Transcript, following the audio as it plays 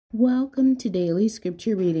Welcome to Daily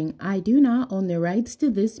Scripture Reading. I do not own the rights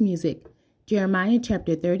to this music. Jeremiah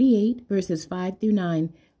chapter 38, verses 5 through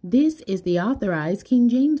 9. This is the Authorized King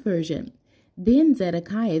James Version. Then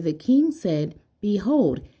Zedekiah the king said,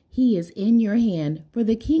 Behold, he is in your hand, for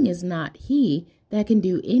the king is not he that can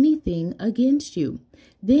do anything against you.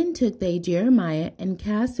 Then took they Jeremiah and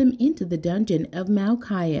cast him into the dungeon of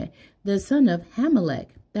Malchiah, the son of Hamelech,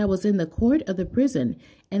 that was in the court of the prison,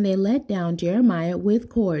 and they let down Jeremiah with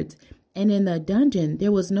cords. And in the dungeon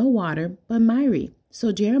there was no water but mire.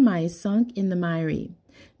 So Jeremiah sunk in the mire.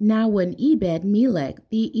 Now when Ebed-melech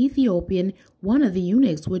the Ethiopian, one of the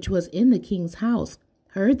eunuchs which was in the king's house,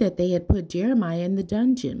 heard that they had put Jeremiah in the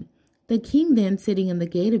dungeon, the king then sitting in the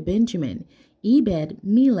gate of Benjamin,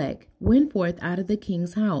 Ebed-melech went forth out of the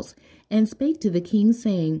king's house, and spake to the king,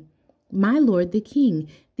 saying, My lord the king,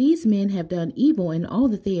 these men have done evil in all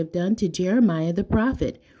that they have done to Jeremiah the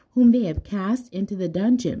prophet, whom they have cast into the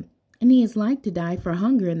dungeon. And he is like to die for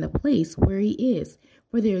hunger in the place where he is,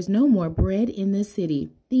 for there is no more bread in the city.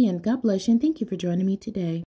 The end. God bless you, and thank you for joining me today.